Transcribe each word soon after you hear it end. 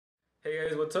Hey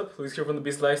guys, what's up? Luis here from the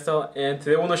Beast Lifestyle, and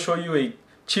today I want to show you a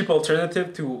cheap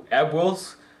alternative to ab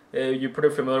wheels. You're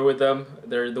pretty familiar with them.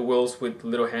 They're the wheels with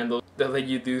little handles that let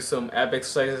you do some ab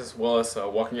exercises as well as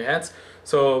walking your hands.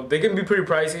 So they can be pretty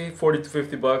pricey, 40 to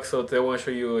 50 bucks. So today I want to show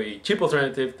you a cheap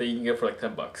alternative that you can get for like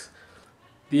 10 bucks.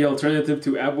 The alternative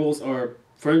to ab wheels are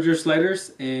furniture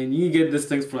sliders, and you can get these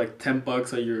things for like 10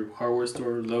 bucks at your hardware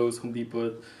store, Lowe's, Home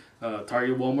Depot,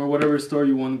 Target, Walmart, whatever store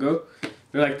you want to go.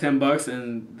 They're like 10 bucks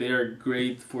and they're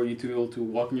great for you to be able to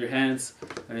walk in your hands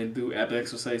and do ab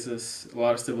exercises, a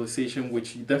lot of stabilization,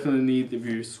 which you definitely need if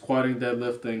you're squatting,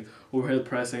 deadlifting, overhead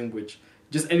pressing, which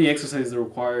just any exercise that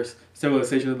requires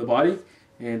stabilization of the body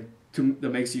and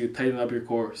that makes you tighten up your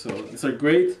core. So it's like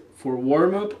great for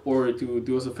warm up or to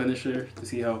do as a finisher to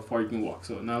see how far you can walk.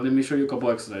 So now let me show you a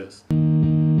couple exercises.